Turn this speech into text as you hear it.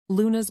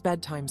Luna's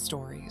Bedtime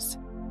Stories.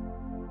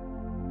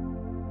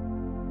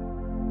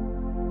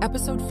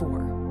 Episode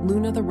 4,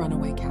 Luna the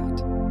Runaway Cat.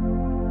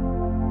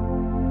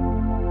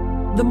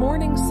 The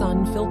morning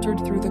sun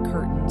filtered through the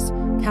curtains,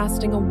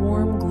 casting a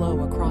warm glow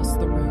across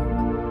the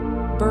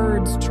room.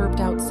 Birds chirped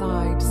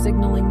outside,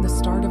 signaling the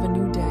start of a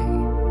new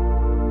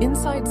day.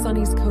 Inside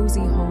Sunny's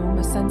cozy home,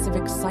 a sense of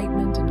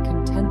excitement and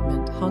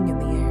contentment hung in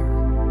the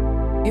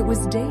air. It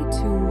was day 2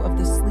 of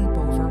the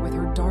sleepover with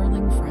her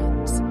darling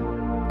friends,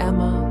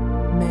 Emma,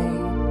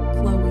 May,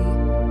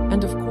 Chloe,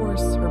 and of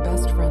course, her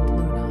best friend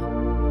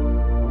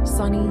Luna.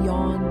 Sunny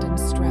yawned and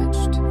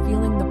stretched,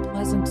 feeling the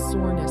pleasant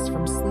soreness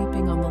from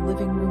sleeping on the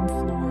living room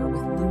floor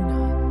with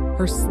Luna,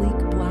 her sleek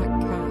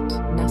black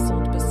cat,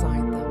 nestled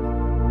beside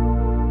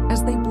them.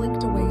 As they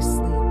blinked away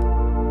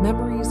sleep,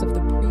 memories of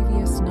the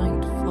previous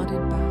night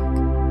flooded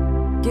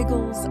back.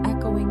 Giggles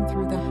echoing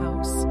through the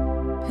house,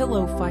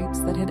 pillow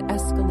fights that had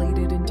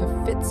escalated into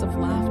fits of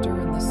laughter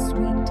and the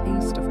sweet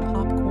taste of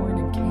popcorn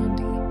and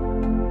candy.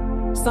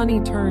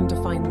 Sunny turned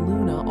to find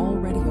Luna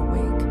already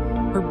awake,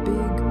 her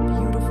big,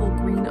 beautiful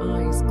green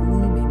eyes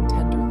gleaming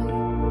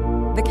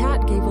tenderly. The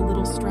cat gave a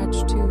little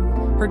stretch too,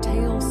 her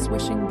tail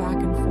swishing back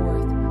and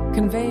forth,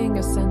 conveying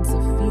a sense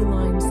of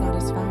feline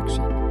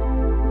satisfaction.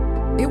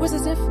 It was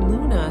as if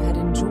Luna had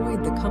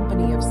enjoyed the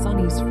company of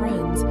Sunny's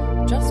friends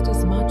just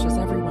as much as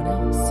everyone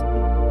else.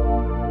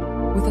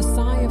 With a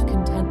sigh of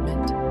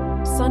contentment,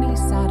 Sunny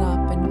sat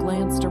up and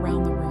glanced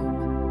around the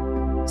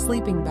room.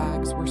 Sleeping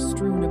bags were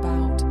strewn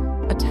about,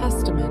 a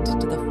testament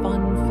to the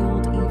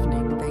fun-filled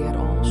evening they had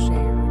all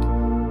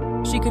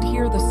shared. She could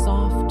hear the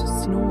soft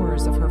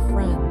snores of her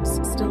friends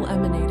still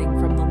emanating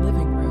from the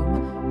living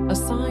room, a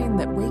sign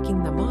that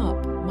waking them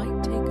up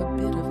might take a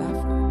bit of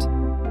effort.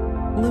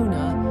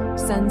 Luna,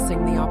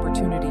 sensing the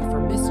opportunity for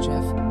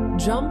mischief,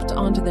 jumped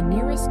onto the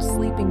nearest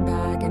sleeping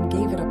bag and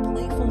gave it a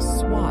playful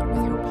swat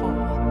with her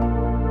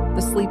paw.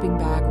 The sleeping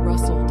bag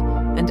rustled,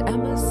 and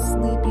Emma's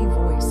sleepy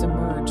voice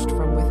emerged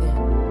from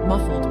within,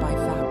 muffled by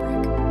fabric.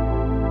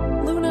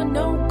 "Luna,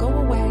 no, go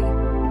away."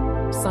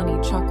 Sunny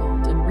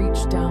chuckled and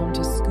reached down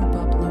to scoop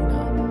up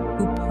Luna,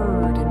 who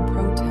purred in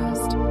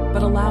protest,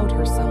 but allowed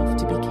herself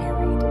to be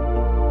carried.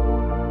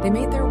 They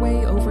made their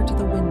way over to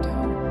the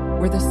window,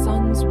 where the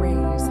sun's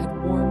rays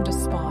had warmed a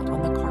spot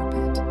on the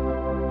carpet.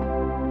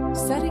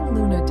 Setting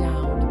Luna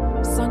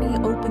down, Sunny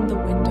opened the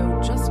window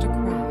just a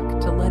crack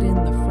to let in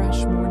the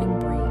fresh morning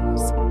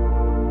breeze.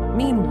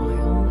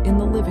 Meanwhile, in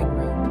the living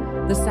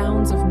room, the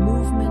sounds of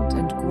movement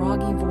and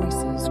groggy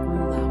voices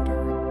grew louder.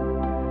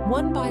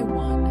 One by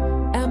one,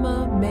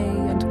 Emma, May,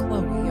 and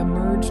Chloe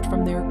emerged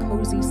from their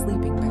cozy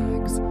sleeping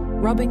bags,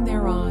 rubbing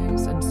their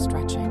eyes and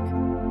stretching.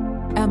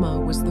 Emma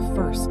was the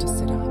first to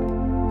sit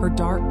up, her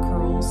dark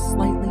curls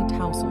slightly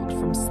tousled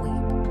from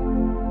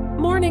sleep.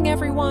 "Morning,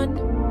 everyone,"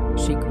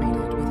 she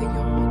greeted with a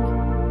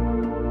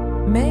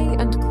yawn. May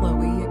and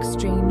Chloe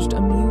exchanged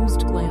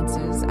amused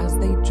glances as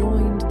they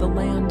joined the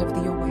land of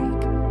the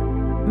awake.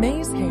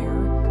 May's hair,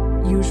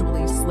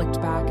 usually slicked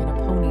back in a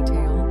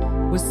ponytail,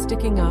 was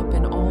sticking up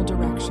in all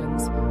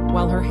directions,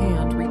 while her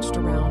hand reached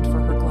around for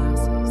her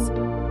glasses.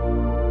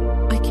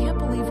 "I can't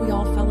believe we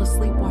all fell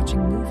asleep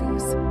watching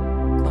movies,"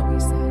 Chloe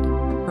said,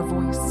 her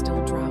voice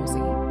still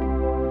drowsy.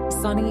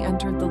 Sunny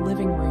entered the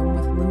living room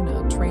with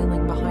Luna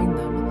trailing behind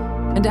them,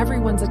 and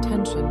everyone's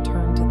attention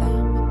turned to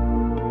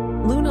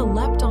them. Luna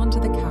leapt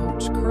onto the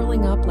couch,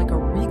 curling up like a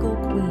regal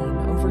queen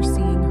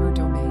overseeing her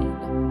domain.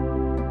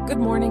 "Good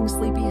morning,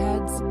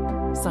 sleepyheads,"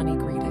 Sunny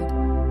greeted,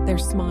 their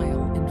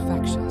smile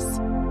infectious.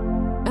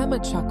 Emma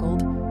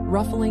chuckled,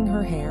 ruffling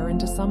her hair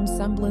into some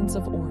semblance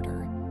of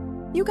order.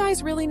 "You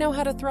guys really know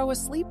how to throw a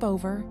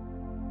sleepover."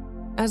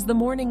 As the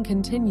morning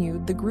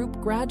continued, the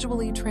group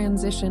gradually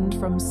transitioned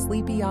from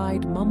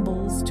sleepy-eyed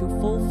mumbles to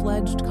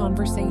full-fledged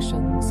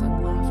conversations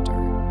and laughter.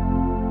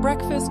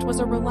 Breakfast was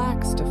a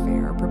relaxed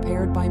affair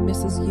prepared by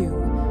Mrs. Yu,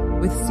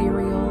 with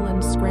cereal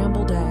and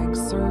scrambled eggs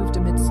served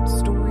amidst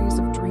stories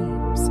of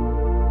dreams.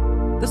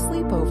 The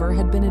sleepover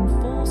had been in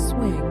full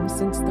swing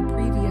since the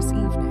previous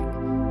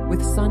evening,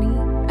 with Sunny,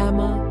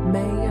 Emma,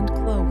 May, and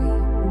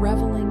Chloe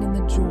reveling in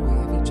the joy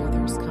of each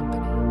other's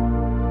company.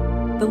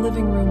 The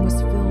living room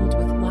was filled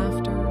with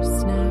laughter,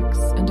 snacks,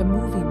 and a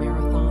movie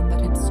marathon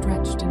that had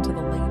stretched into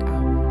the late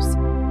hours.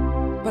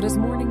 But as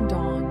morning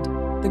dawned,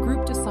 the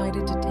group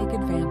decided to take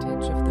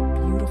advantage of the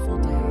beautiful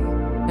day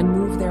and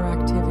move their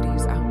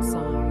activities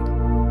outside.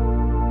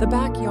 The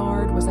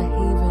backyard was a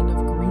haven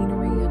of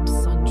greenery and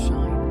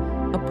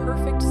sunshine, a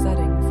perfect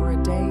setting for a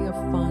day of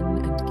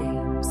fun and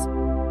games.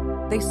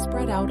 They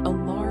spread out a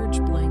large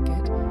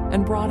blanket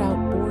and brought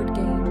out board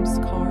games,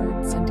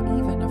 cards, and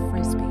even a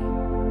frisbee.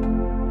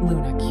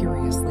 Luna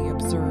curiously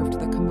observed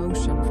the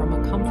commotion from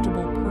a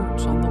comfortable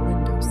perch on the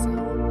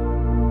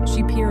windowsill.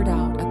 She peered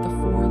out at the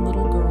 4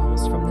 little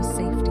girls from the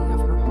safety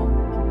of her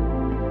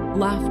home.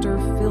 Laughter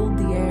filled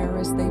the air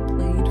as they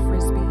played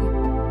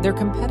frisbee, their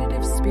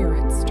competitive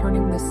spirits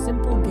turning the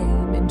simple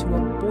game into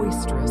a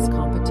boisterous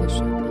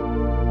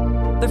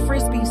competition. The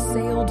frisbee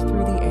sailed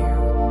through the air,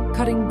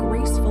 cutting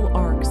graceful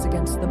arcs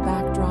against the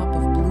backdrop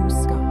of blue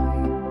sky.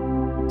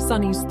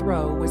 Sunny's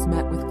throw was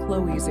met with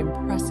Chloe's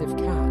impressive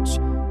catch,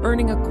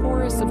 earning a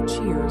chorus of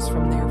cheers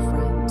from their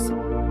friends.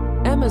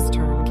 Emma's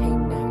turn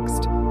came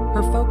next,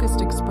 her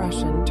focused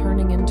expression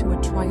turning into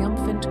a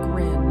triumphant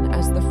grin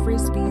as the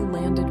frisbee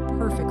landed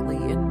perfectly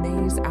in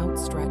May's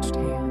outstretched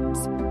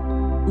hands.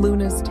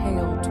 Luna's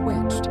tail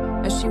twitched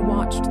as she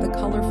watched the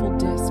colorful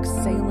disc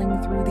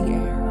sailing through the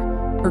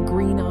air, her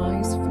green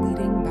eyes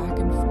fleeting back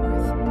and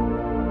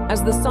forth.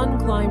 As the sun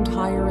climbed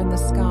higher in the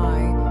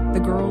sky, the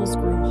girls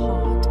grew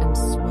hot and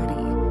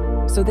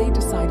sweaty, so they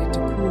decided to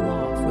cool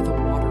off with a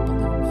water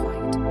balloon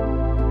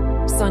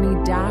fight.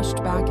 Sunny dashed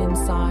back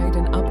inside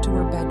and up to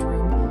her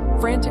bedroom,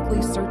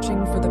 frantically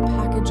searching for the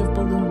package of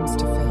balloons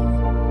to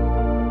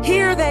fill.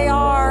 "Here they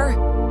are!"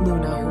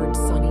 Luna heard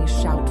Sunny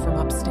shout from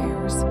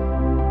upstairs.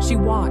 She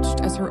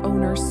watched as her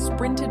owner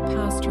sprinted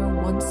past her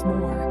once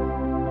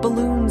more.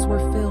 Balloons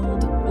were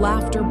filled,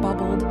 laughter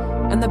bubbled,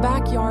 and the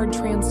backyard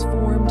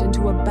transformed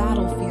into a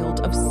battlefield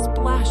of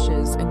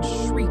splashes and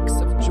shrieks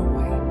of joy.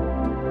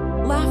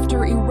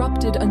 Laughter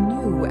erupted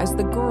anew as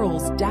the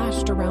girls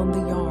dashed around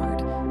the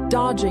yard,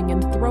 dodging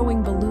and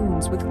throwing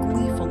balloons with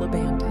gleeful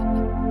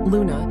abandon.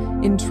 Luna,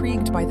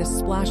 intrigued by the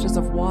splashes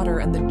of water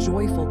and the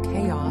joyful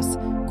chaos,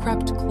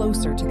 crept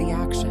closer to the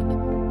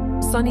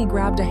action. Sunny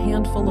grabbed a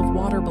handful of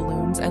water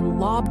balloons and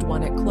lobbed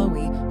one at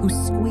Chloe, who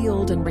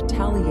squealed and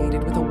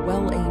retaliated with a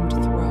well-aimed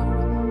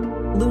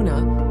throw.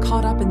 Luna,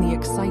 caught up in the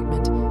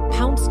excitement,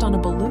 pounced on a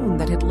balloon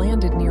that had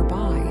landed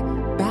nearby,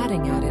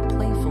 batting at it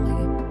playfully.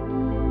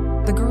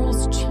 The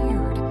girls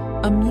cheered,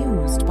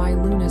 amused by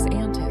Luna's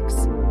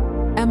antics.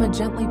 Emma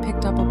gently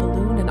picked up a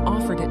balloon and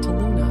offered it to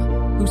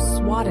Luna, who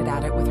swatted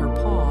at it with her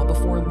paw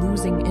before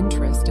losing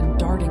interest and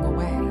darting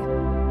away.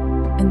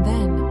 And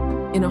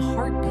then, in a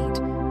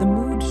heartbeat, the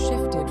mood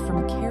shifted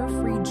from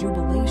carefree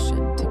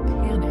jubilation to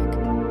panic.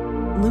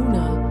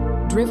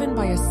 Luna, driven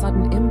by a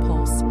sudden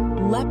impulse,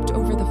 leapt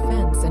over the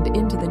fence and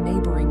into the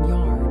neighboring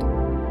yard.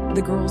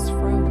 The girls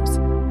froze,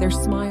 their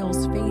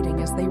smiles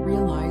fading as they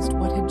realized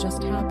what had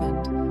just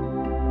happened.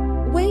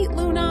 "Wait,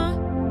 Luna!"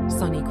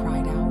 Sunny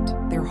cried out,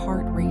 their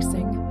heart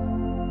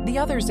racing. The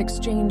others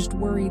exchanged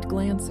worried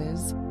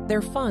glances,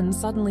 their fun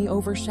suddenly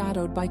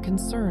overshadowed by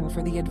concern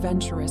for the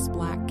adventurous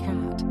black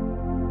cat.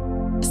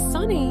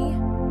 "Sunny,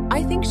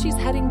 I think she's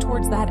heading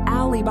towards that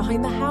alley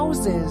behind the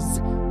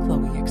houses,"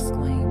 Chloe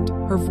exclaimed,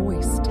 her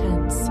voice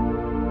tense.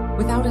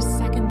 Without a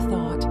second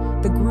thought,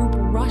 the group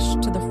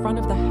rushed to the front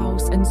of the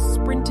house and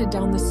sprinted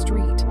down the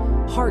street,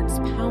 hearts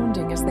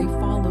pounding as they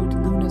followed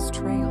Luna's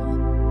trail.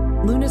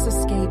 Luna's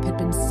escape had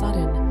been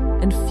sudden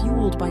and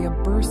fueled by a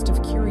burst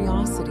of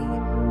curiosity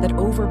that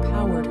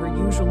overpowered her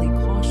usually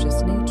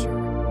cautious nature.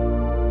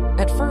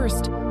 At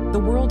first, the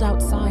world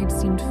outside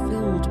seemed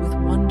filled with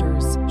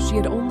wonders she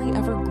had only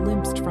ever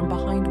glimpsed from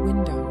behind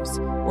windows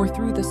or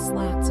through the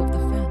slats of the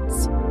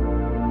fence.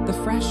 The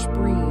fresh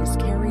breeze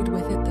carried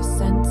with it the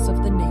scents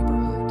of the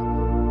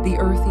neighborhood, the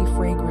earthy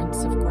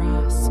fragrance of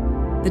grass,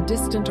 the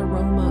distant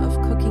aroma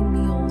of cooking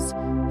meals,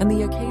 and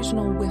the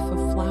occasional whiff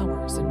of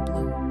flowers in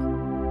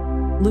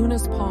bloom.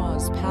 Luna's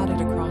paws padded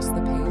across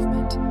the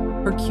pavement,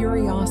 her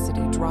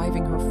curiosity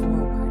driving her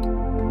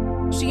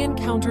forward. She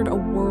encountered a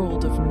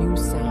world of new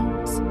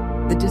sounds,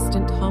 the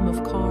distant hum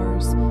of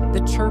cars,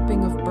 the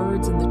chirping of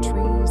birds in the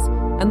trees,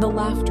 and the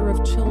laughter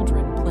of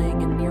children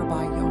playing in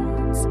nearby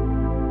yards.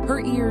 Her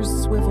ears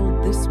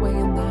swiveled this way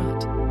and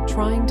that,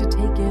 trying to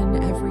take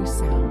in every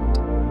sound.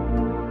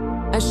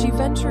 As she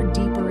ventured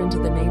deeper into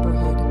the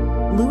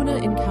neighborhood, Luna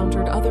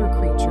encountered other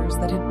creatures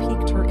that had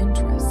piqued her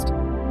interest.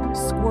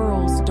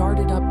 Squirrels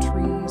darted up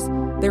trees,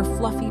 their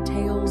fluffy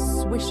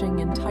tails swishing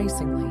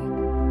enticingly.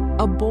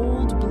 A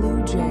bold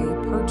blue jay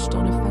perched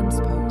on a fence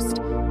post,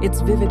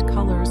 its vivid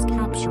colors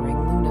capturing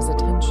Luna's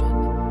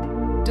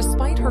attention.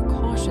 Despite her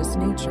cautious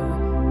nature,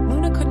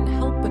 Luna couldn't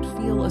help but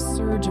feel a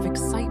surge of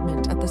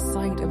excitement at the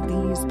sight of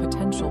these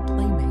potential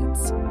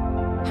playmates.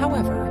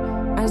 However,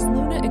 as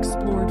Luna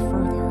explored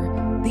further,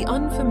 the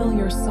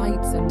unfamiliar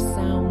sights and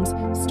sounds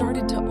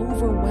started to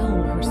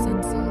overwhelm her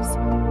senses.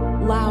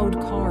 Loud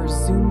cars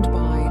zoomed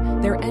by,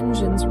 their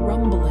engines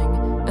rumbling,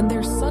 and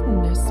their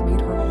suddenness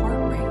made her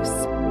heart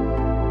race.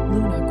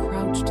 Luna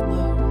crouched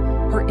low,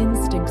 her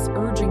instincts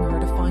urging her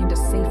to find a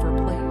safer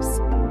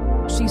place.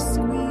 She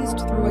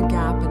squeezed through a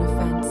gap in a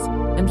fence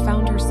and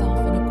found herself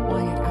in a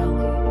quiet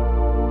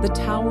alley. The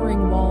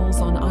towering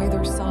walls on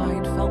either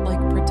side felt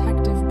like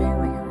protective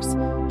barriers,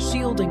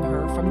 shielding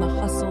her from the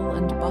hustle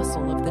and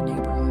bustle of the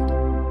neighborhood.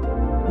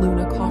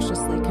 Luna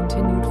cautiously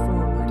continued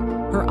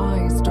forward, her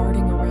eyes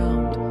darting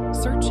around,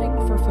 searching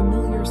for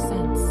familiar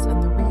scents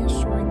and the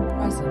reassuring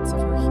presence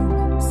of her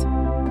humans.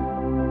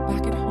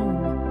 Back at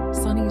home,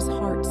 Sunny's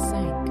heart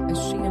sank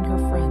as she and her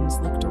friends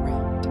looked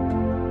around.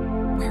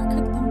 "Where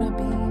could Luna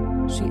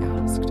be?" she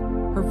asked,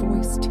 her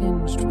voice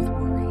tinged with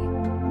worry.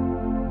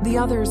 The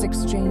others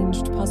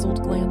exchanged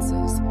puzzled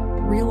glances,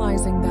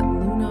 realizing that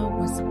Luna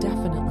was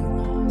definitely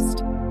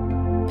lost.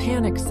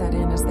 Panic set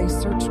in as they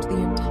searched the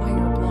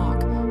entire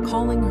block,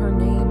 calling her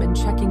name and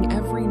checking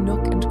every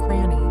nook and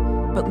cranny,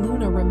 but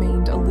Luna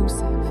remained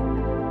elusive.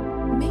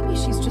 "Maybe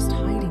she's just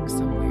hiding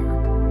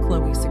somewhere,"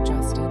 Chloe suggested.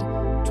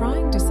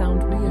 to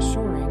sound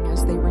reassuring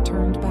as they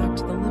returned back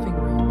to the living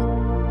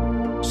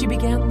room. She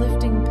began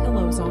lifting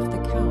pillows off the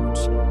couch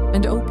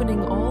and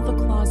opening all the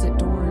closet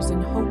doors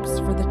in hopes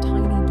for the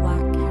tiny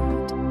black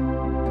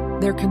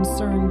cat. Their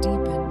concern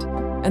deepened,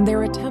 and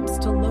their attempts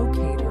to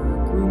locate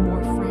her grew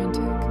more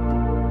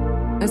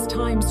frantic. As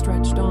time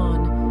stretched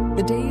on,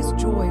 the day's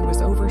joy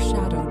was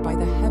overshadowed by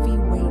the heavy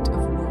weight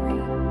of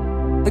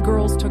worry. The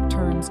girls took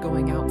turns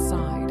going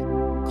outside,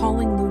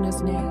 calling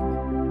Luna's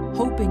name,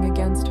 hoping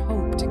against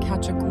hope to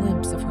catch a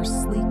glimpse of her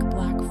sleek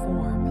black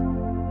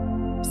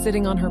form.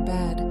 Sitting on her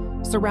bed,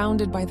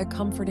 surrounded by the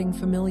comforting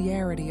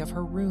familiarity of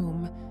her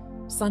room,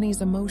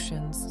 Sunny's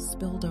emotions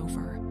spilled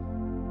over.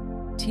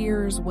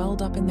 Tears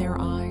welled up in their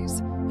eyes,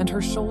 and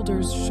her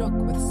shoulders shook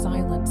with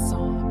silent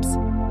sobs.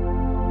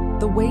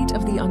 The weight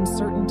of the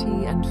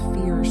uncertainty and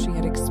fear she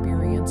had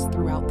experienced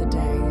throughout the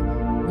day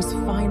was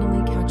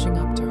finally catching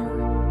up to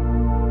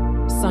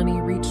her. Sunny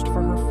reached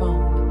for her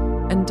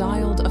phone and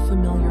dialed a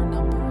familiar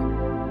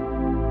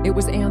number. It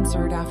was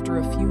answered after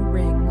a few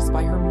rings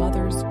by her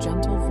mother's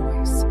gentle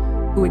voice,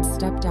 who had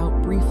stepped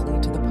out briefly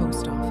to the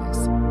post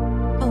office.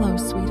 "Hello,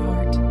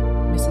 sweetheart,"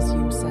 Mrs.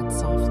 Yu said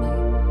softly.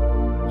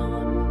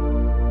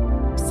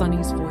 "Mom?"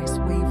 Sunny's voice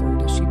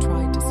wavered as she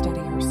tried to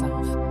steady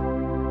herself.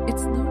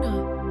 "It's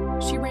Luna.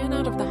 She ran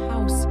out of the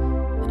house,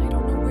 and I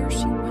don't know where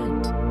she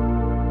went."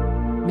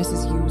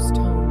 Mrs. Yu's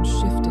tone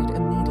shifted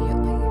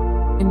immediately,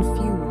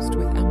 infused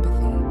with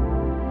empathy.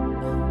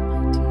 "Oh,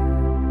 my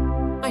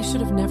dear. I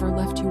should have never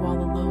left you all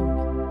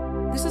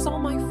alone. This is all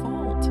my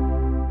fault.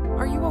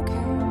 Are you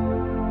okay?"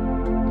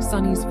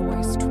 Sunny's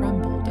voice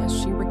trembled as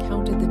she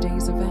recounted the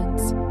day's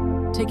events,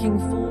 taking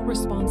full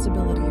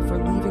responsibility for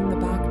leaving the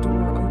back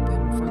door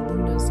open for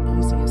Luna's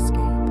easy escape.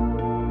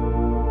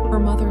 Her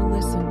mother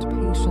listened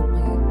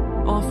patiently,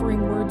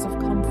 offering words of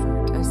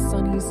comfort as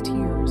Sunny's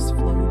tears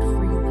flowed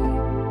freely.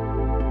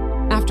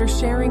 After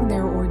sharing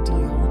their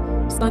ordeal,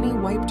 Sunny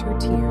wiped her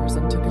tears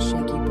and took a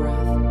shaky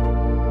breath.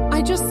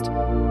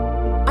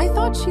 I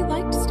thought she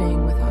liked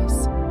staying with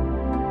us.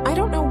 I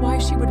don't know why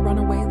she would run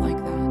away like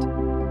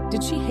that.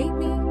 Did she hate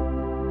me?"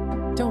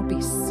 "Don't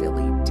be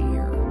silly,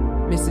 dear,"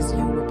 Mrs.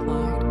 Yu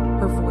replied,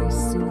 her voice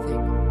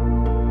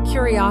soothing.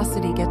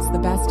 "Curiosity gets the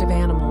best of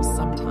animals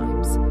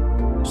sometimes.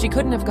 She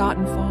couldn't have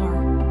gotten far.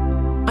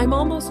 I'm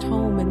almost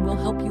home and will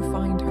help you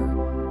find her.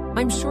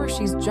 I'm sure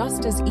she's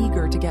just as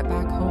eager to get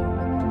back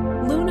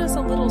home. Luna's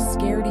a little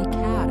scaredy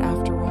cat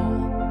after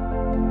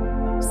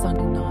all."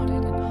 Sunny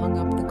nodded and hung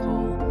up the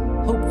call,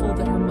 hopeful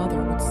that her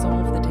mother would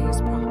solve the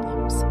day's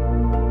problems.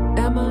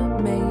 Emma,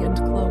 May, and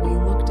Chloe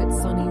looked at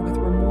Sunny with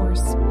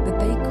remorse that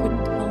they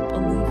couldn't help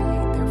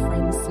alleviate their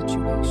friend's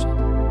situation.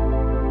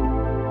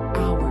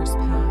 Hours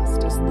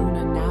passed as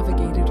Luna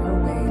navigated her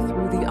way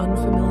through the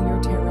unfamiliar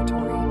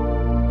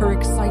territory, her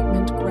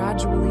excitement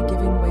gradually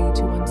giving way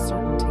to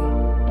uncertainty.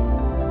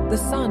 The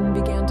sun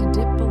began to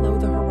dip below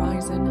the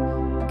horizon,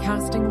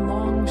 casting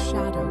long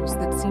shadows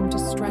that seemed to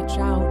stretch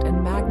out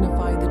and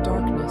magnify the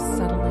darkness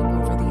settling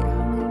over the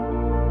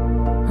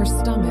alley. Her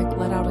stomach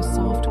let out a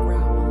soft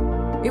growl.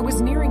 It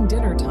was nearing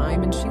dinner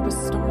time and she was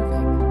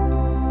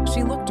starving.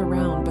 She looked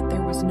around, but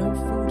there was no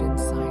food in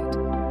sight.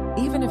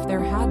 Even if there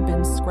had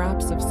been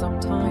scraps of some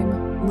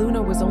time,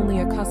 Luna was only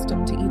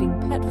accustomed to eating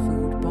pet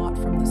food bought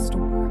from the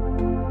store.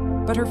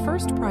 But her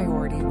first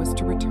priority was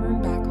to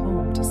return back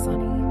home to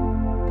Sunny.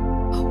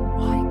 Oh,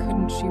 why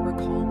couldn't she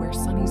recall where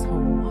Sunny's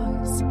home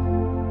was?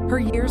 Her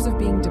years of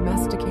being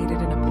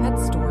domesticated in a pet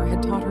store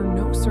had taught her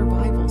no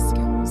survival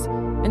skills,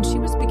 and she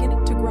was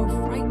beginning to grow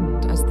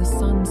frightened as the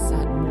sun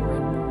set more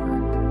and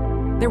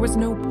more. There was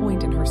no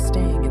point in her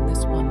staying in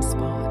this one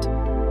spot.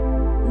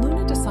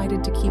 Luna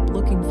decided to keep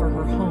looking for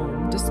her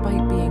home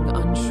despite being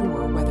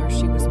unsure whether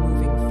she was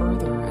moving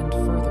further and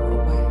further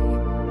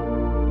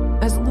away.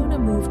 As Luna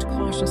moved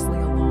cautiously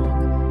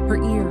along, her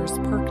ears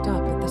perked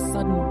up at the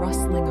sudden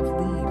rustling of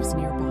leaves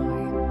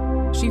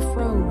nearby. She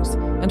froze,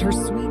 and her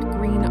sweet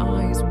green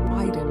eyes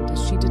widened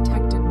as she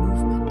detected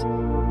movement.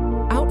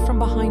 Out from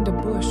behind a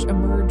bush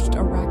emerged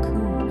a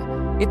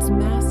raccoon, its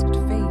masked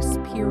face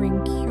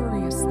peering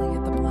curiously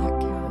at the black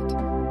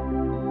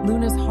cat.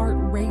 Luna's heart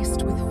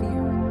raced with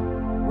fear.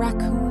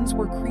 Raccoons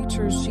were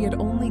creatures she had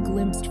only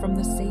glimpsed from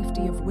the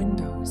safety of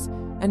windows,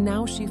 and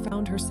now she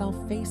found herself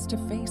face to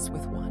face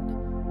with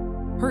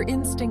one. Her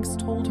instincts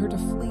told her to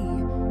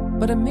flee,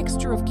 but a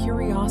mixture of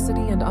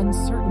curiosity and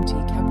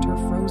uncertainty kept her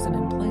frozen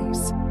in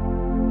place.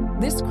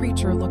 This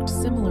creature looked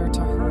similar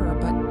to her,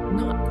 but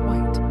not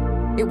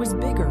quite. It was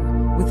bigger,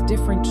 with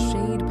different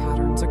shade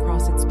patterns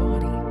across its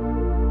body.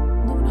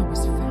 Luna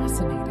was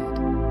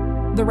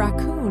fascinated. The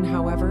raccoon,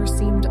 however,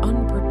 seemed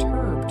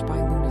unperturbed by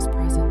Luna's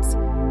presence.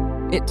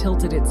 It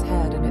tilted its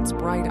head and its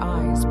bright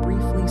eyes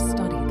briefly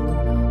studied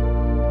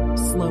Luna.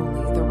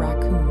 Slowly, the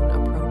raccoon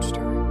approached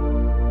her.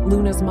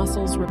 Luna's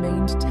muscles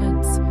remained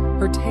tense,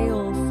 her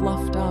tail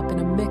fluffed up in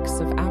a mix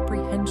of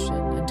apprehension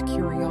and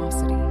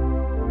curiosity.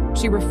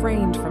 She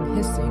refrained from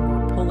hissing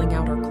or pulling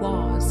out her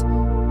claws.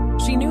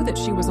 She knew that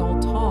she was all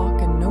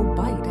talk and no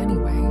bite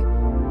anyway.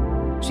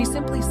 She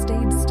simply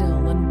stayed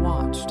still and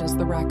watched as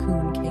the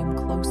raccoon came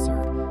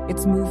closer,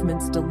 its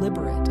movements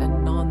deliberate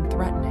and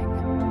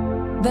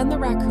non-threatening. Then the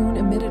raccoon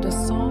emitted a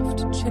soft,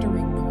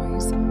 chittering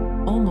noise,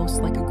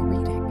 almost like a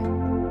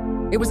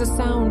greeting. It was a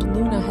sound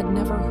Luna had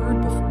never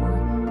heard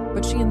before,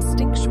 but she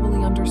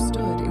instinctually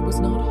understood it was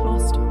not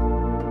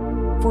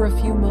hostile. For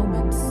a few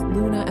moments,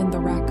 Luna and the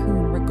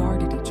raccoon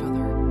regarded each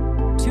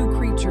other, two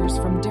creatures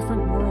from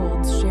different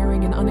worlds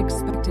sharing an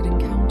unexpected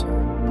encounter.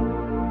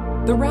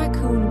 The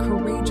raccoon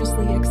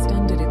courageously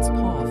extended its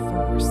paw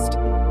first.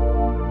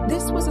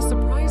 This was a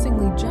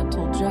surprisingly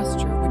gentle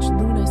gesture which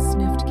Luna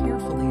sniffed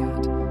carefully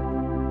at.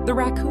 The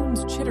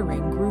raccoon's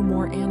chittering grew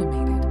more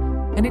animated,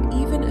 and it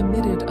even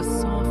emitted a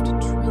soft,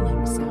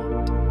 trilling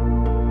sound.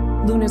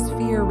 Luna's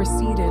fear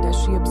receded as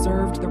she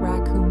observed the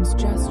raccoon's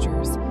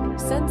gestures,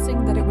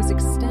 sensing that it was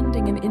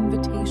extending an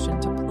invitation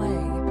to play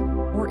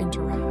or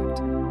interact.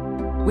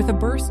 With a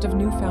burst of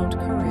newfound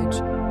courage,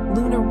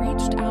 Luna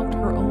reached out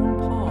her own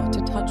paw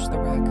to touch the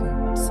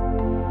raccoons.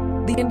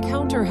 The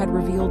encounter had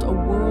revealed a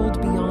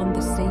world beyond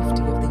the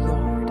safety of the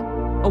yard,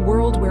 a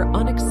world where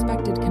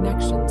unexpected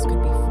connections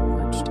could be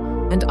forged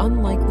and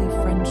unlikely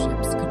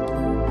friendships could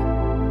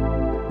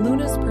bloom.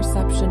 Luna's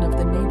perception of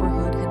the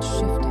neighborhood had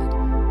shifted,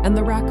 and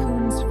the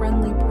raccoon's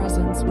friendly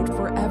presence would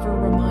forever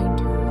remind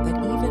her that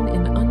even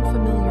in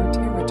unfamiliar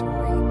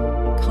territory,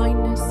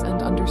 kindness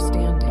and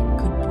understanding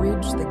could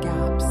bridge the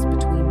gaps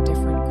between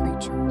different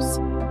creatures.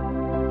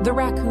 The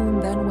raccoon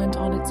then went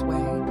on its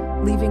way,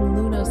 leaving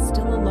Luna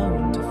still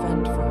alone to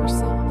fend for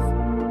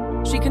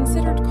herself. She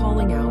considered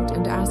calling out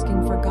and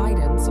asking for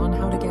guidance on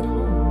how to get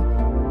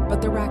home,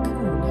 but the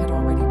raccoon had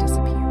already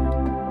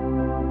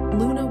disappeared.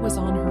 Luna was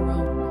on her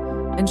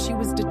own, and she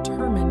was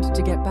determined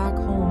to get back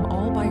home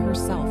all by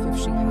herself if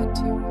she had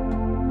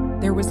to.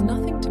 There was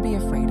nothing to be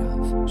afraid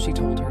of, she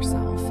told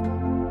herself.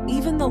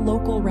 Even the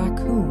local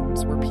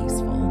raccoons were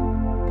peaceful.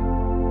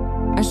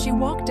 As she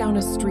walked down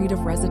a street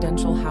of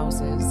residential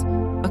houses,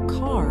 a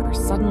car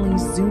suddenly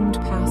zoomed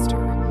past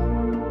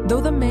her.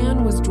 Though the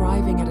man was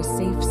driving at a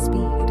safe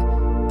speed,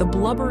 the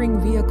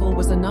blubbering vehicle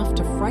was enough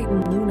to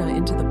frighten Luna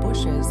into the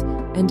bushes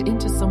and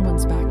into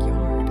someone's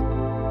backyard.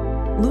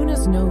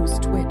 Luna's nose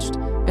twitched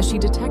as she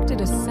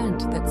detected a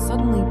scent that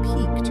suddenly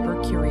piqued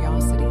her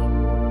curiosity.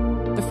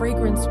 The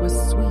fragrance was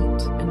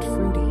sweet and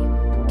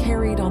fruity,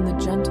 carried on the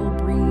gentle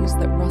breeze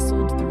that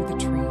rustled through the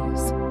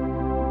trees.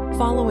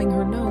 Following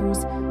her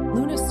nose,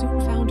 Luna soon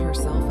found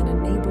herself in a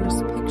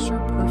neighbor's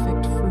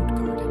picture-perfect fruit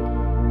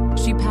garden.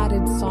 She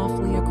padded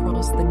softly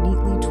across the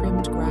neatly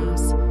trimmed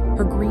grass,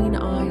 her green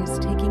eyes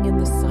taking in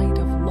the sight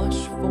of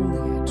lush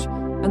foliage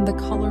and the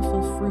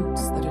colorful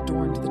fruits that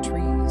adorned the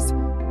trees.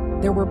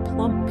 There were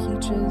plump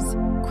peaches,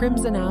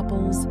 crimson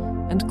apples,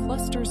 and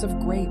clusters of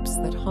grapes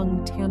that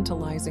hung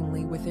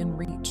tantalizingly within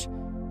reach.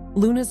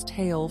 Luna's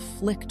tail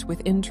flicked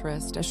with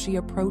interest as she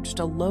approached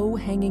a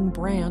low-hanging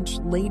branch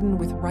laden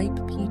with ripe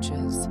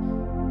peaches.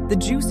 The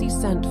juicy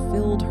scent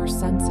filled her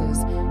senses,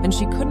 and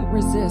she couldn't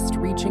resist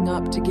reaching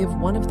up to give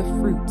one of the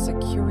fruits a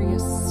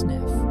curious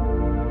sniff.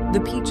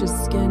 The peach's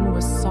skin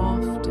was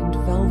soft and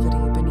velvety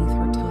beneath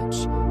her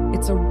touch,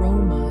 its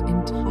aroma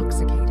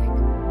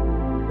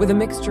intoxicating. With a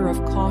mixture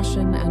of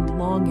caution and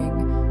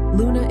longing,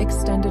 Luna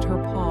extended her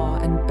paw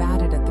and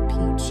batted at the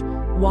peach,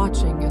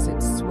 watching as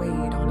it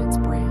swayed on its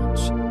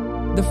branch.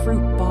 The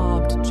fruit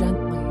bobbed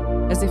gently,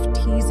 as if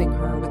teasing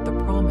her with the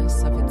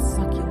promise of its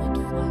succulent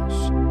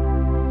flesh.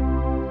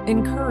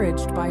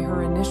 Encouraged by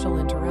her initial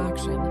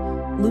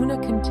interaction, Luna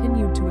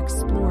continued to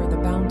explore the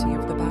bounty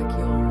of the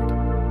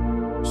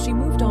backyard. She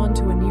moved on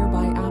to a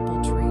nearby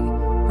apple tree,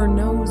 her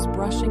nose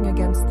brushing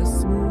against the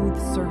smooth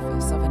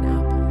surface of an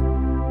apple.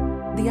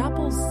 The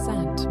apple's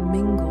scent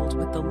mingled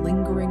with the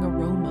lingering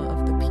aroma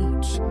of the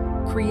peach,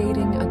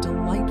 creating a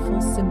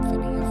delightful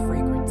symphony of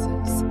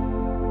fragrances.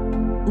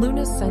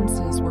 Luna's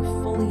senses were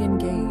fully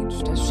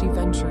engaged as she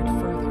ventured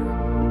further,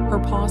 her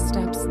paw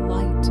steps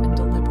light and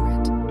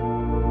deliberate.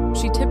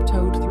 She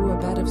tiptoed through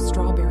a bed of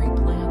strawberry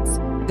plants,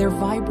 their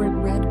vibrant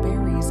red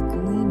berries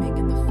gleaming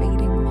in the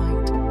fading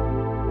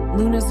light.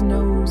 Luna's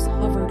nose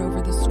hovered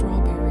over the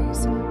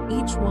strawberries,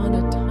 each one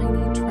a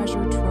tiny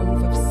treasure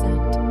trove of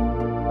scent.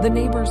 The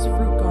neighbor's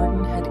fruit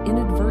garden had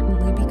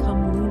inadvertently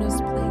become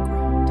Luna's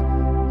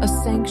playground, a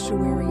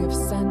sanctuary of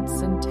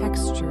scents and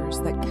textures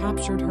that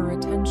captured her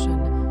attention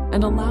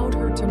and allowed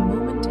her to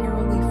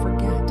momentarily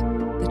forget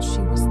that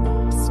she was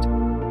lost.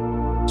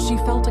 She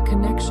felt a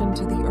connection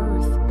to the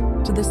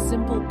earth, to the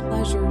simple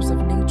pleasures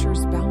of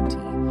nature's bounty,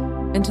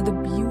 and to the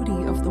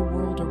beauty of the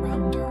world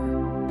around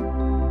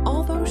her.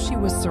 Although she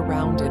was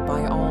surrounded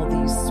by all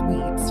these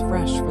sweets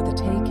fresh for the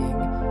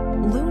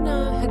taking,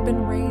 Luna had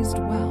been raised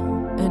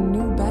well and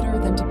knew better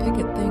than to pick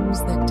at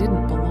things that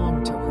didn't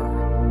belong to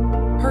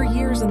her. Her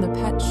years in the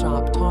pet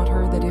shop taught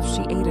her that if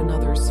she ate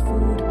another's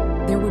food,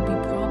 there would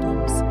be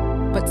problems,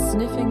 but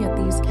sniffing at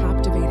these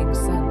captivating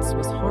scents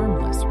was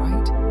harmless,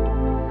 right?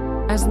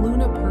 As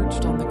Luna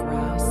perched on the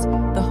grass,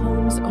 the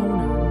home's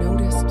owner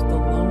noticed the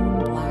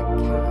lone black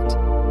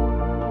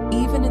cat.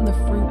 Even in the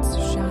fruit's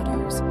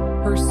shadows,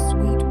 her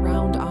sweet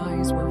round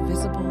eyes were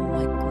visible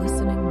like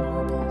glistening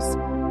marbles.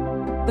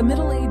 The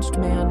middle-aged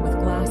man with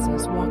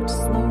glasses walked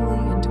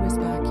slowly into his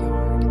Luna's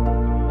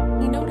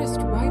backyard. He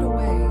noticed right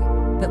away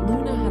that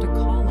Luna had a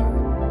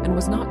collar and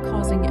was not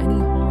causing any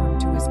harm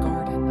to his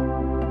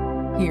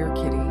garden. "Here,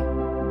 kitty,"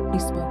 he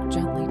spoke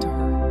gently to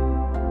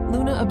her.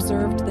 Luna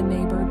observed the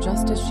neighbor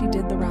just as she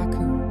did the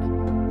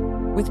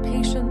raccoon. With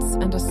patience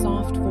and a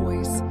soft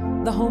voice,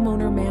 the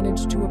homeowner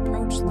managed to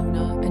approach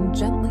Luna and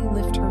gently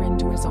lift her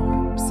into his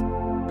arms.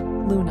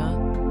 Luna,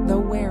 though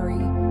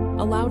wary,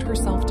 allowed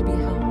herself to be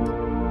held.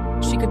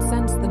 She could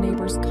sense the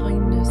neighbor's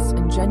kindness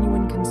and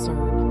genuine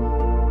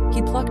concern.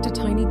 He plucked a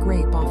tiny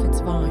grape off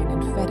its vine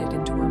and fed it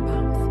into her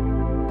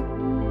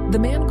mouth. The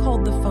man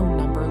called the phone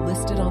number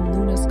listed on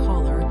Luna's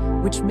collar,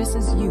 which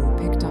Mrs. Yu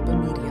picked up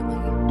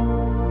immediately.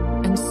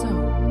 And so,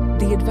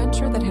 the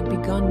adventure that had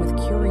begun with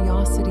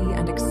curiosity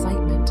and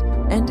excitement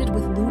ended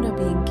with Luna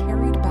being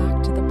carried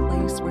back to the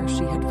place where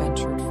she had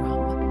ventured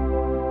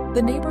from.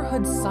 The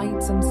neighborhood's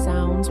sights and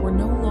sounds were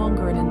no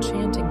longer an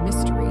enchanting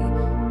mystery,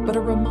 but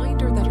a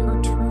reminder that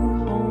her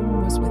true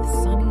home was with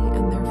Sunny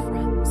and their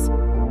friends.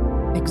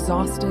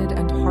 Exhausted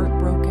and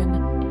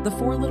heartbroken, the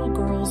four little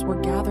girls were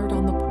gathered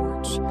on the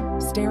porch,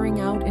 staring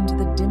out into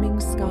the dimming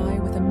sky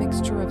with a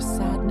mixture of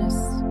sadness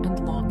and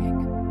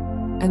longing.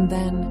 And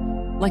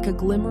then, like a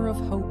glimmer of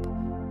hope,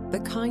 the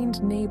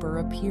kind neighbor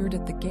appeared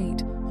at the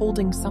gate,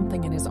 holding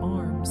something in his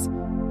arms.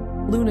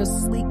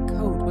 Luna's sleek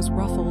coat was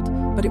ruffled,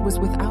 but it was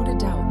without a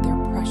doubt their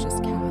precious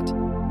cat.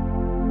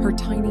 Her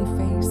tiny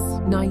face,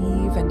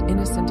 naive and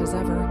innocent as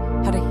ever,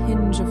 had a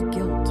hinge of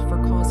guilt for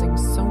causing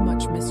so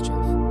much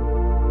mischief.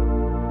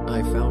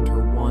 "I found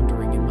her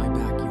wandering in my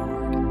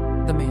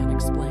backyard," the man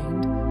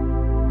explained.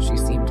 "She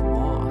seemed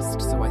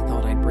lost, so I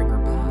thought I'd bring her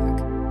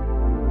back."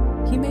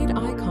 He made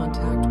eye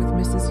contact with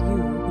Mrs. Yu,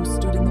 who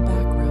stood in the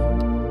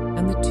background,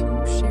 and the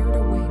two shared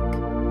a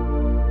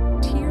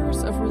wink.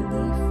 Tears of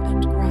relief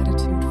and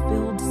gratitude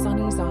filled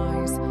Sunny's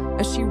eyes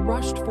as she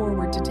rushed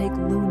forward to take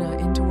Luna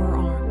into her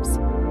arms.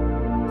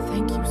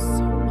 "Thank you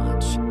so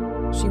much,"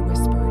 she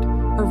whispered,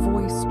 her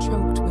voice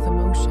choked with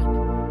emotion.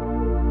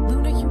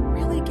 "Luna, you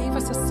really gave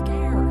us a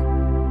scare."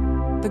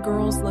 The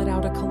girls let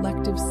out a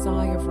collective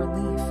sigh of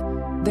relief,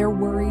 their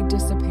worry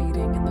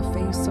dissipating in the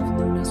face of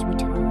Luna's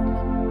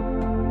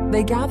return.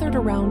 They gathered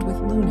around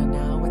with Luna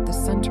now at the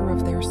center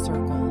of their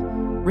circle,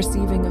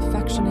 receiving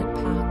affectionate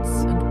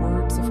pats and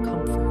words of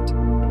comfort.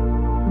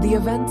 The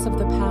events of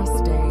the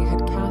past day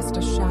had cast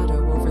a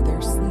shadow over their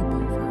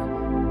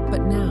sleepover,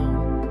 but now,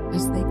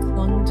 as they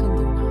clung to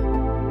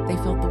Luna, they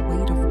felt the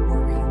weight of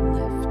worry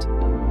lift.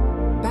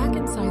 Back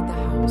inside the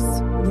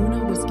house,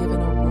 Luna was given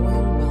a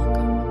royal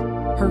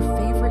welcome, her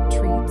favorite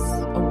treats,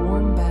 a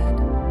warm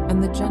bed,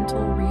 and the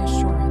gentle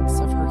reassurance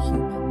of her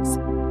humans.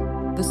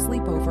 The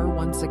sleepover,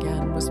 once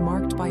again, was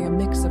marked by a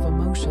mix of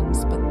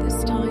emotions, but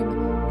this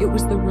time, it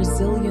was the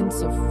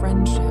resilience of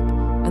friendship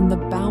and the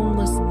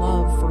boundless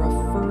love for a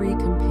furry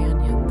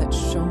companion that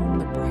shone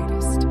the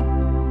brightest.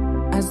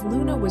 As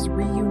Luna was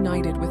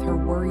reunited with her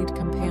worried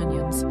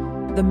companions,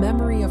 the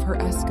memory of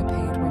her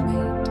escapade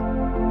remained,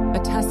 a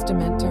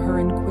testament to her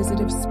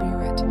inquisitive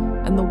spirit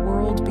and the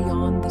world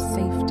beyond the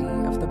safety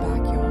of the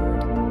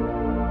backyard.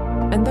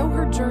 And though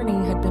her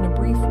journey had been a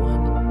brief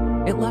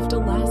one, it left a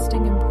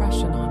lasting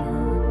impression on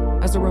her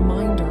as a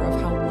reminder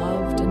of how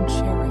loved and